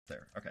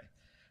there. Okay.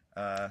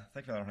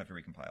 Thankfully, I don't have to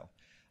recompile.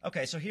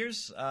 Okay, so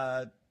here's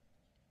and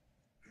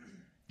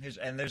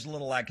there's a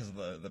little lag because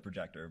of the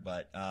projector,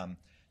 but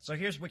so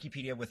here's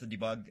Wikipedia with the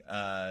debug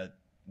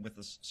with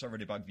the server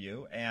debug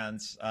view, and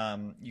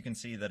you can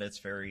see that it's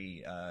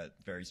very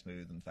very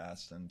smooth and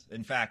fast, and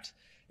in fact,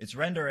 it's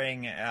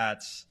rendering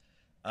at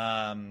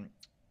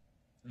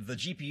the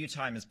GPU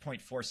time is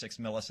 0.46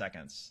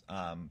 milliseconds,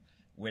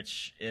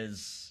 which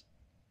is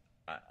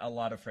a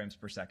lot of frames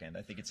per second.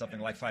 I think it's something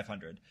like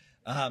 500.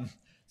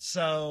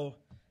 So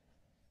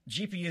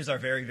GPUs are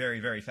very, very,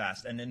 very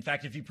fast. And in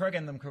fact, if you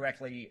program them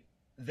correctly,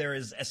 there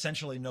is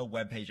essentially no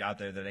web page out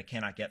there that it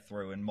cannot get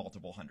through in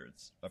multiple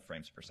hundreds of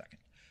frames per second.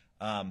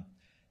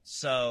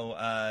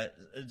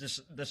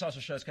 This also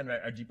shows kind of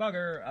our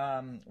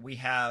debugger. We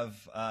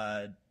have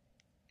a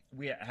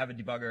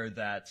debugger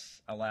that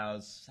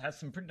has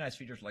some pretty nice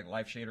features like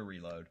live shader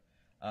reload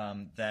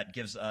that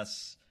gives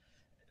us,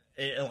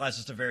 it allows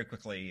us to very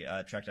quickly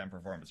track down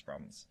performance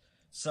problems.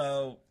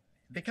 So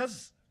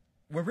because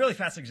we're really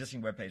fast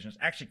existing web pages, it's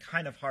actually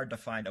kind of hard to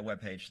find a web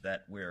page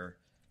that we're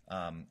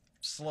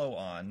slow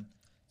on.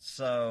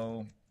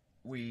 So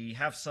we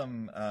have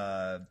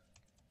a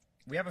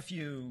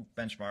few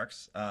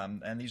benchmarks,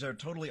 and these are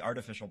totally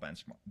artificial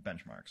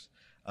benchmarks.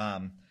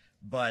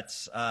 But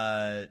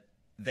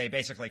they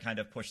basically kind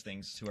of push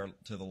things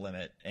to the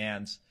limit.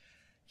 And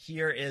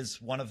here is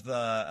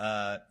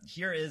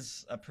here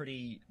is a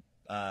pretty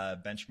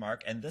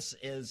benchmark, and this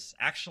is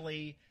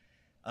actually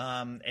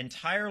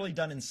entirely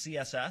done in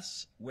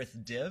CSS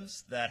with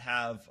divs that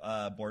have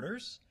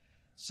borders.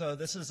 So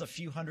this is a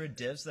few hundred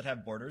divs that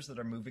have borders that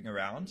are moving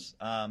around,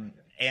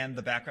 and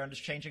the background is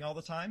changing all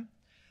the time.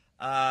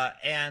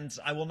 And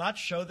I will not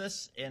show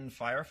this in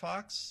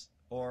Firefox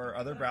or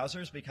other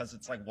browsers because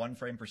it's like 1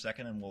 frame per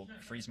second and will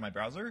freeze my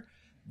browser.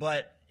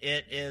 But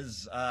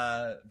it's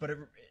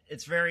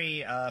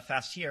very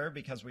fast here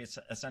because we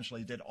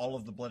essentially did all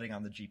of the blitting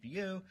on the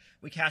GPU.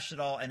 We cached it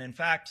all, and in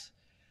fact,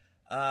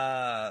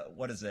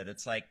 what is it?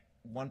 It's like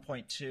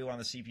 1.2 on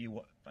the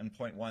CPU and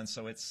 0.1,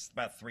 so it's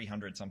about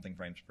 300 something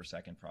frames per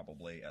second,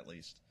 probably at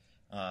least.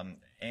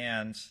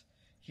 And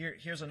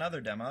here's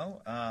another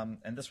demo,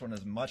 and this one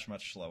is much,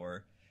 much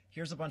slower.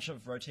 Here's a bunch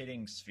of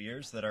rotating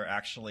spheres that are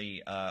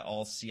actually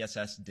all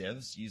CSS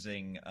divs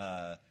using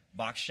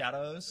box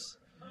shadows.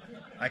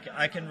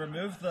 I can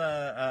remove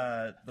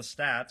the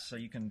stats so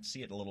you can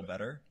see it a little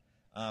better.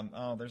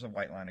 Oh, there's a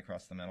white line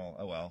across the middle.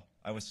 Oh well,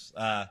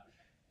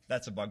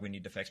 that's a bug we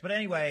need to fix. But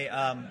anyway,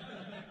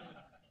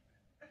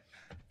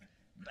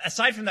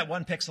 aside from that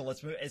one pixel,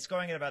 it's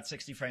going at about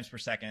 60 frames per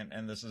second,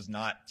 and this is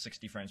not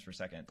 60 frames per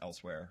second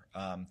elsewhere.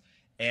 What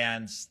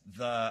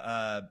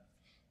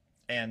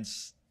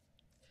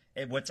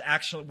we're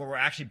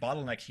actually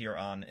bottlenecked here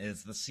on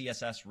is the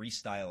CSS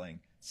restyling,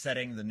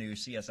 setting the new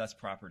CSS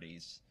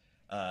properties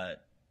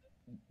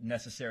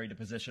necessary to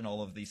position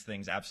all of these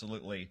things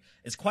absolutely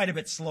is quite a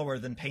bit slower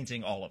than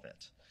painting all of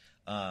it.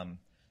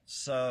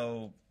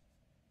 So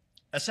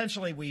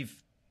essentially we've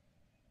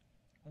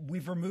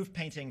removed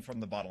painting from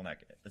the bottleneck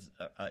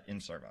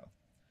in Servo.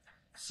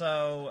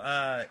 So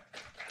that's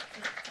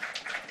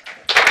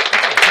all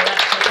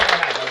I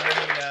have. Are there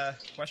any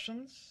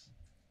questions?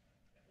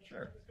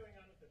 Sure. What's going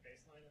on with the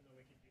baseline on the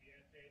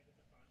Wikipedia page with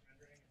the font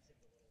rendering? It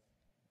seems a little...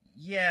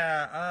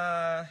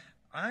 Yeah,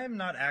 I'm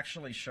not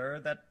actually sure.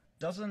 That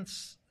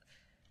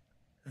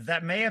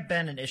may have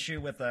been an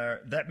issue with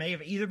that may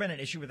have either been an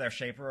issue with our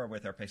shaper or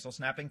with our pixel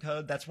snapping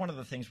code. That's one of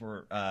the things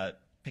we're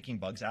picking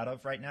bugs out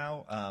of right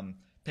now.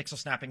 Pixel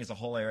snapping is a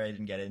whole area I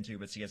didn't get into,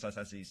 but CSS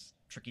has these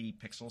tricky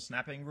pixel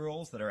snapping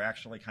rules that are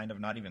actually kind of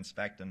not even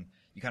spec'd, and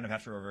you kind of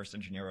have to reverse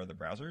engineer other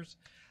browsers.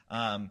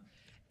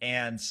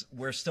 And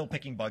we're still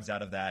picking bugs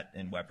out of that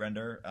in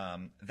Webrender.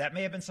 That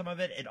may have been some of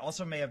it. It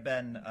also may have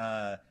been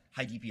high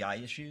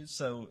DPI issues.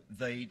 So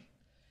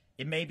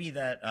it may be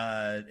that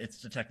it's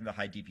detecting the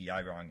high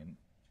DPI wrong in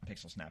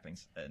pixel snapping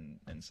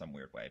in some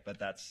weird way, but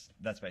that's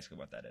basically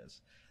what that is.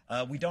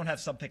 We don't have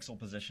subpixel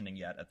positioning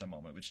yet at the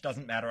moment, which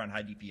doesn't matter on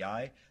high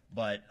DPI,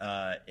 but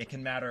it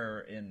can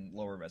matter in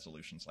lower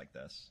resolutions like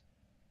this.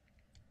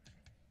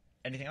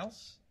 Anything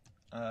else?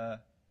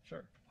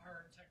 Sure.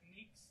 Are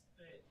techniques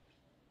that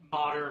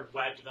modern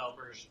web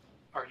developers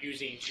are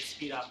using to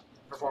speed up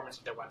performance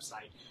of their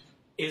website,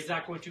 is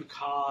that going to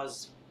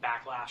cause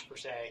backlash, per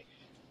se,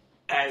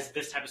 as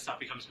this type of stuff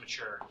becomes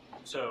mature?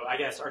 So I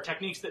guess, are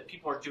techniques that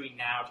people are doing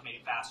now to make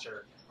it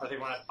faster, are they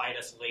going to bite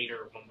us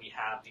later when we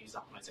have these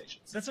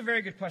optimizations? That's a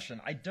very good question.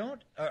 I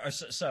don't.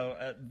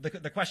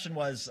 The question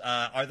was,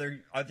 are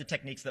the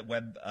techniques that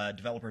web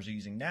developers are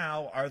using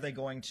now, are they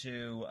going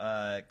to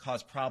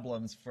cause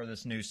problems for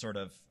this new sort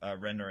of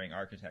rendering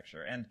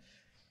architecture? And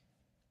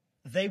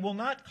they will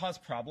not cause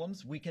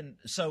problems.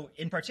 So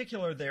in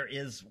particular, there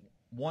is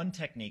one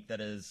technique that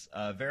is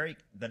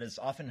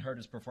often heard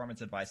as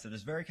performance advice that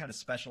is very kind of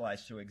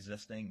specialized to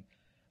existing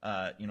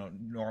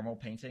normal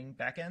painting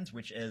backends,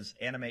 which is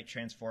animate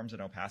transforms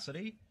and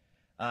opacity.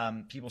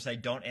 People say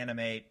don't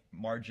animate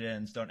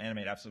margins, don't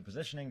animate absolute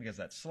positioning because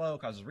that's slow,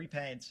 causes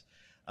repaints,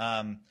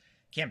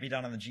 can't be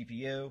done on the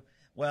GPU.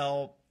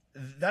 Well,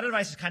 that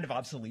advice is kind of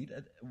obsolete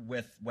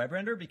with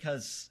Webrender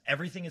because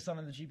everything is done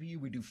on the GPU.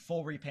 We do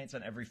full repaints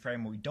on every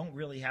frame. We don't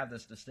really have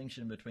this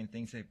distinction between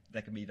things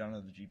that can be done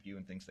on the GPU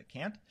and things that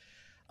can't.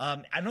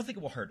 I don't think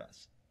it will hurt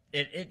us.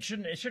 It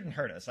shouldn't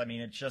hurt us. I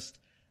mean, it's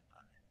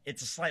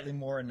a slightly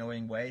more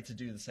annoying way to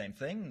do the same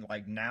thing.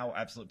 Like now,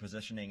 absolute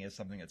positioning is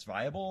something that's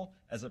viable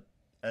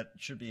it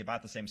should be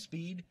about the same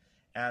speed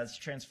as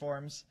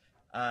transforms.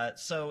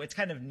 So it's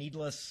kind of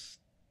needless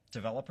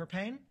developer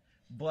pain,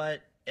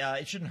 but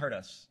it shouldn't hurt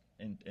us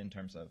in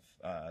terms of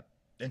our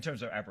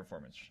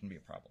performance. It shouldn't be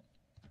a problem.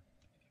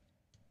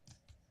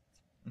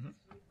 Mm-hmm.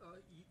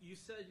 You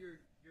said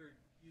you're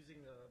using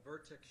a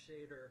vertex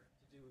shader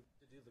to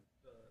do the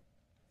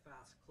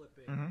fast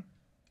clipping. Mm-hmm.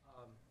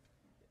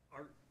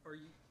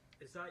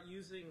 Is that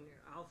using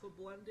alpha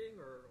blending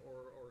or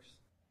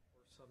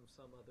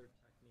some other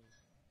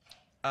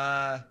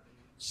technique?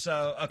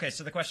 So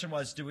the question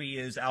was, do we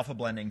use alpha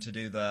blending to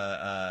do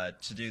the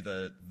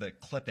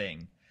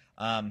clipping?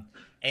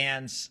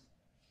 And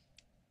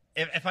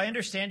if I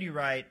understand you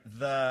right,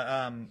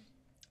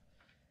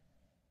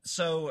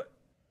 so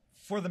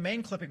for the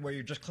main clipping where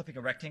you're just clipping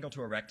a rectangle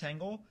to a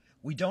rectangle,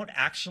 we don't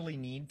actually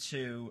need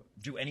to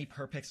do any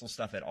per pixel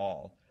stuff at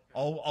all.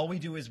 All we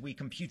do is we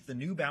compute the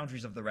new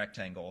boundaries of the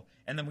rectangle,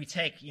 and then we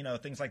take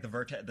things like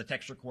the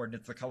texture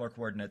coordinates, the color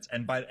coordinates,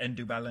 and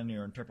do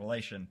bilinear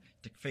interpolation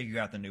to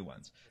figure out the new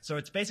ones. So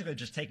it's basically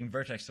just taking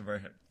vertex to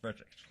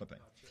vertex clipping.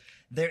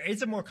 There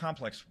is a more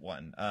complex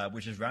one,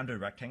 which is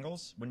rounded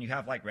rectangles. When you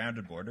have like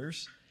rounded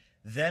borders,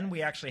 then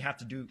we actually have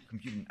to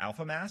compute an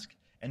alpha mask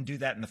and do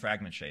that in the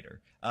fragment shader.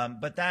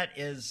 But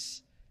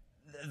that's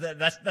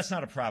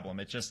not a problem.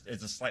 It's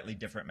a slightly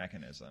different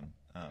mechanism.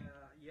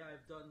 Yeah,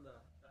 I've done the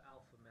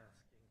alpha masking.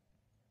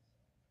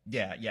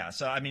 Yeah.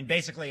 So I mean,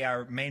 basically,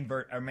 our main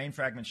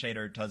fragment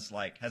shader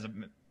has a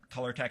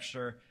color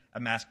texture,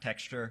 a mask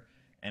texture,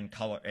 and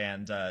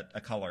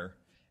a color,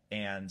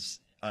 and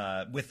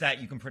with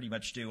that, you can pretty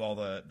much do all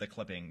the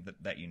clipping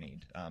that you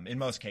need in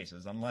most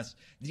cases. Unless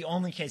the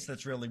only case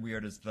that's really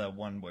weird is the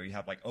one where you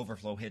have like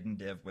overflow hidden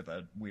div with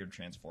a weird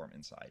transform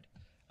inside,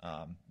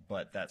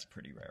 but that's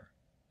pretty rare.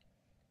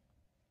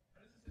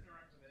 How does this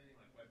interact with anything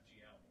like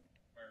WebGL,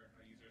 where a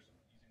user is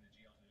using the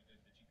GL to the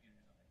GPU to do something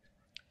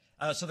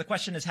different? So the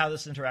question is how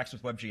this interacts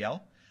with WebGL,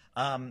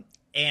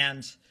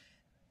 and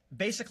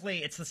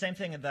basically it's the same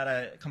thing that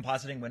a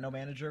compositing window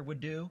manager would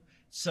do.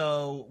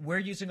 So we're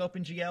using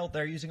OpenGL,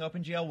 they're using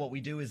OpenGL. What we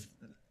do is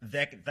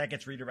that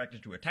gets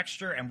redirected to a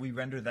texture, and we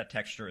render that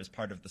texture as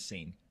part of the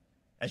scene.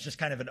 It's just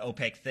kind of an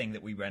opaque thing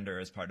that we render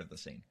as part of the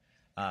scene.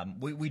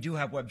 We do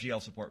have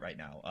WebGL support right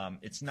now.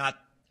 It's not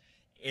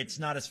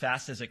as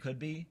fast as it could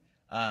be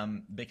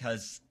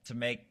because to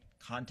make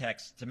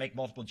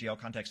multiple GL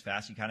context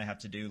fast, you kind of have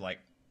to do like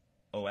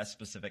OS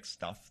specific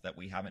stuff that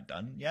we haven't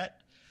done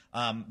yet.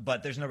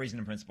 But there's no reason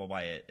in principle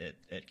why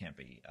it can't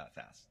be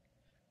fast.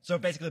 So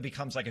it basically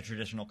becomes like a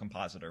traditional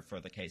compositor for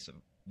the case of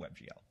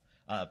WebGL.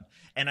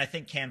 And I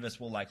think Canvas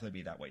will likely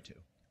be that way too.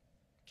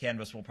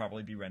 Canvas will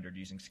probably be rendered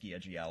using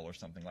SkiaGL or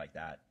something like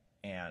that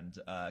and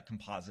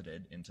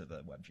composited into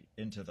the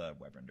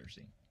Webrender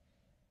scene.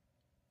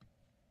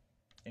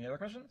 Any other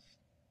questions?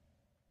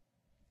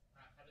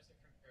 How does it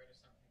compare to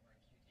something like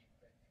Qt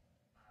Quick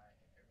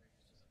if it were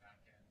used as a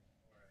backend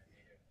or a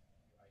native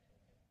UI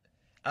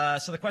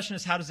toolkit? So the question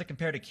is, how does it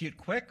compare to Qt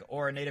Quick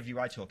or a native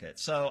UI toolkit?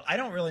 So I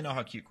don't really know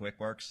how Qt Quick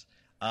works.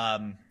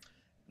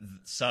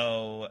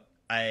 So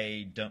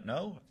I don't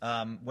know.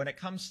 When it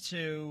comes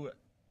to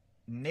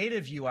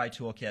native UI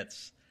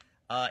toolkits,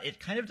 it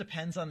kind of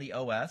depends on the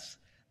OS.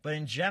 But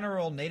in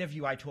general, native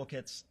UI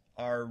toolkits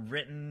are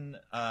written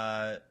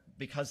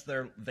because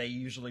they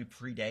usually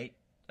predate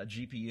a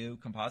GPU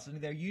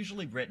compositing. They're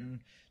usually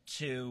written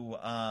to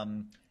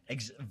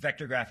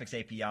vector graphics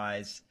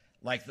APIs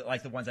like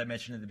the ones I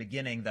mentioned in the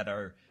beginning that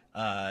were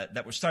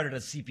started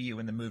as CPU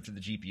and then moved to the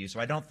GPU. So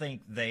I don't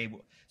think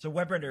so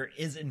Webrender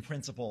is in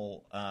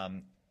principle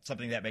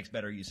something that makes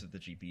better use of the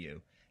GPU.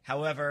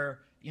 However,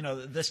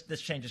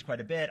 this changes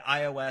quite a bit.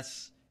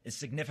 iOS is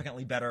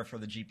significantly better for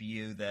the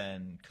GPU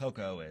than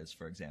Cocoa is,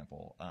 for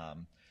example.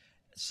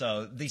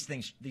 So these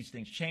things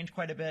change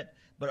quite a bit,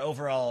 but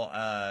overall,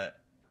 I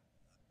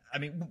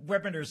mean,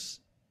 Webrender's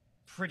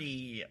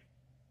pretty.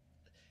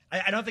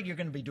 I don't think you're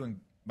going to be doing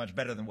much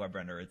better than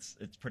Webrender. It's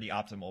pretty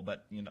optimal,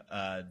 but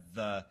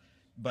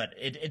but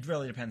it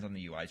really depends on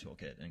the UI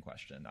toolkit in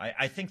question.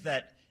 I think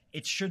that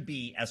it should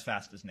be as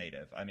fast as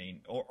native. I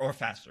mean, or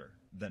faster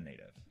than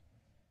native.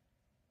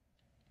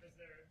 Has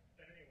there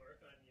been any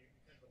work on, you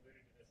kind of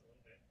alluded to this a little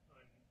bit,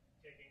 on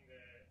taking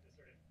the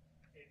sort of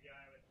API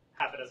with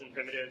half a dozen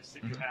primitives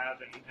that you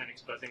have and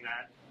exposing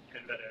that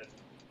kind of at a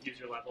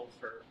user level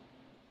to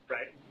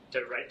write to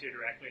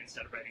directly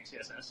instead of writing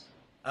CSS?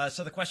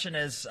 So the question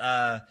is,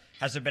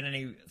 has there been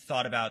any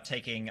thought about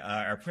taking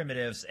our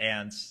primitives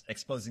and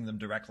exposing them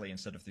directly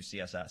instead of through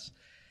CSS?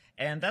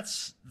 And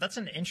that's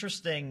an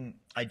interesting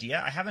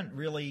idea. I haven't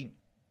really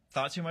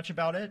thought too much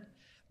about it.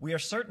 We are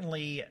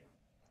certainly.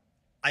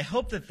 I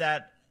hope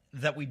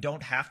that we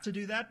don't have to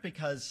do that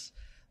because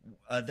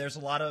there's a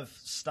lot of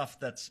stuff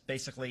that's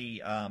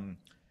basically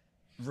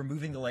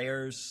removing the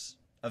layers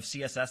of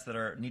CSS that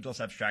are needless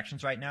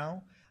abstractions right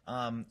now.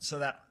 So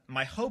that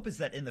my hope is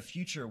that in the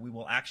future we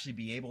will actually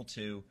be able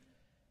to,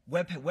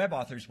 web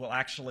authors will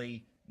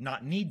actually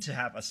not need to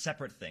have a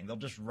separate thing. They'll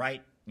just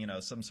write,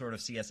 some sort of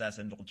CSS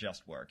and it'll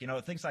just work.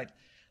 Things like,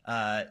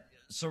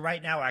 so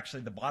right now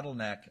actually the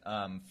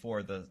bottleneck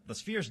for the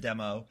spheres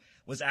demo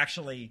is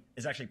actually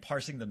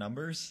parsing the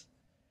numbers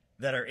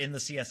that are in the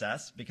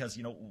CSS, because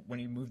when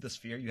you move the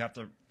sphere, you have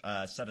to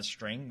set a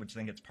string, which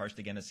then gets parsed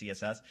again as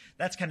CSS.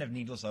 That's kind of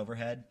needless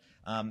overhead.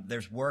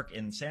 There's work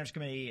in standards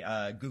committee.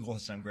 Google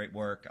has done great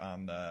work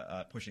on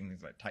the pushing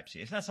things like type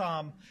CSS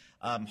on.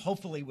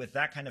 Hopefully, with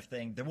that kind of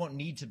thing, there won't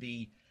need to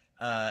be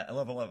a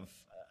level of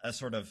a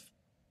sort of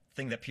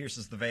thing that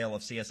pierces the veil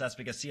of CSS,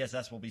 because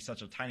CSS will be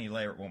such a tiny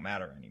layer it won't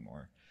matter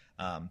anymore.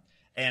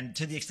 And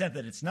to the extent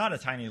that it's not a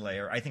tiny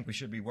layer, I think we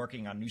should be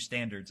working on new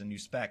standards and new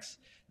specs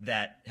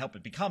that help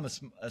it become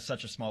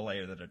such a small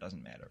layer that it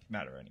doesn't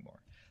matter anymore.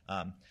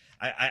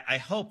 I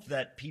hope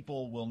that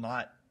people will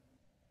not.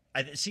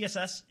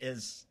 CSS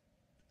is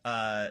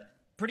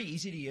pretty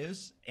easy to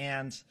use,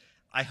 and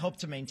I hope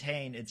to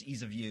maintain its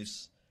ease of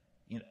use,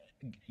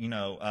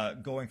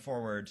 going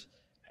forward,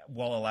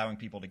 while allowing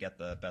people to get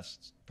the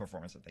best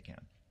performance that they can.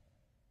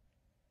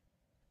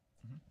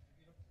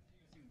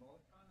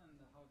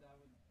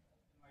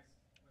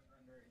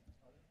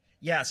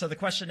 Yeah, so the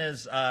question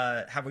is,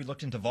 have we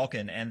looked into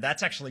Vulkan? And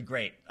that's actually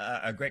great,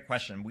 a great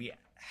question. We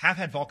have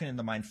had Vulkan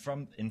in mind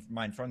from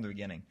the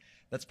beginning.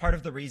 That's part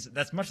of the reason.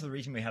 That's much of the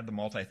reason we had the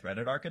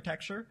multi-threaded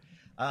architecture.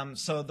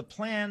 So the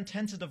plan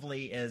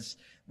tentatively is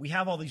we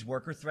have all these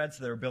worker threads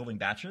that are building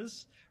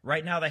batches.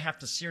 Right now, they have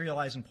to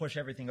serialize and push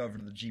everything over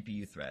to the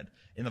GPU thread.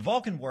 In the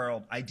Vulkan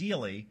world,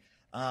 ideally,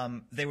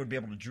 they would be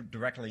able to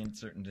directly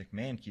insert into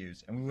command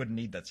queues, and we wouldn't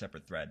need that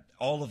separate thread.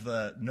 All of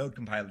the node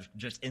compilers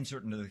just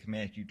insert into the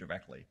command queue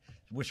directly,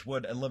 which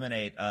would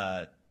eliminate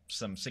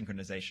some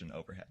synchronization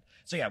overhead.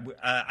 So yeah,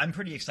 I'm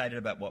pretty excited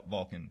about what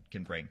Vulkan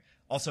can bring.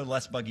 Also,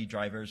 less buggy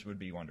drivers would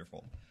be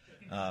wonderful.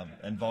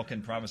 And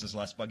Vulkan promises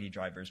less buggy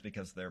drivers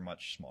because they're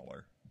much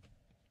smaller.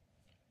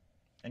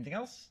 Anything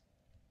else?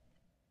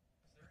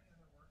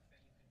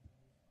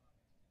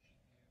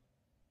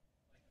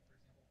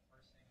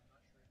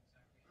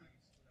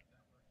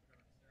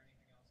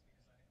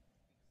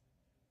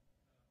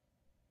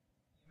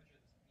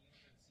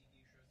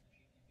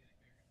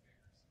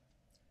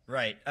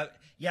 Right.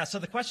 Yeah, so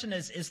the question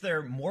is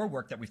there more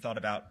work that we've thought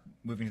about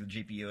moving to the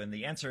GPU? And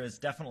the answer is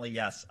definitely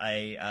yes.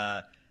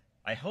 I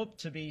hope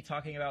to be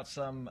talking about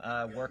some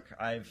work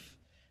I've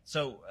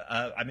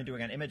been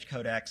doing on image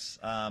codecs.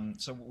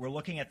 So we're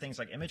looking at things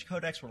like image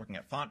codecs. We're looking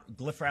at font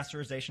glyph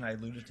rasterization. I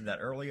alluded to that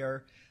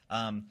earlier.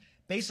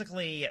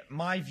 Basically,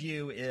 my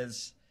view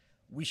is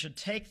we should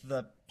take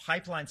the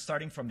pipeline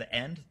starting from the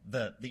end,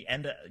 the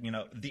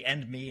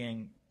end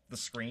meaning the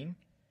screen,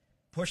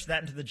 push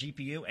that into the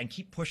GPU, and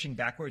keep pushing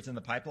backwards in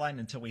the pipeline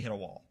until we hit a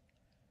wall.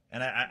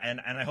 And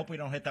I hope we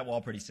don't hit that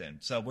wall pretty soon.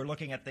 So we're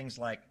looking at things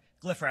like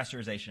glyph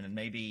rasterization and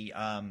maybe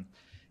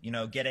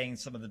getting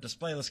some of the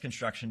displayless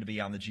construction to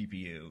be on the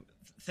GPU,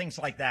 things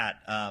like that.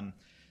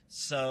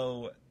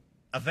 So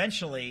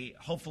eventually,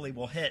 hopefully,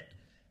 we'll hit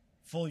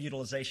full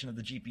utilization of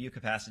the GPU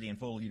capacity and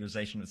full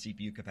utilization of the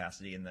CPU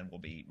capacity, and then we'll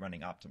be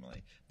running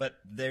optimally. But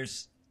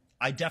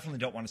I definitely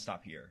don't want to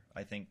stop here.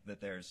 I think that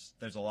there's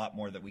a lot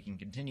more that we can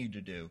continue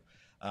to do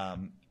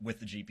with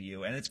the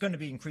GPU, and it's going to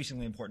be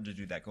increasingly important to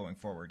do that going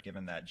forward,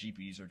 given that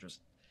GPUs are just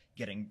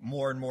getting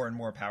more and more and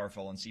more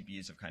powerful, and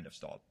CPUs have kind of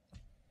stalled.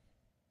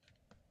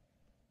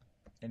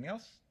 Anything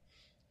else?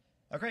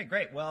 Okay,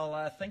 great.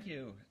 Well, thank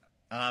you,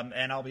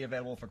 and I'll be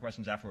available for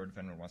questions afterward if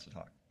anyone wants to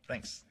talk.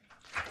 Thanks.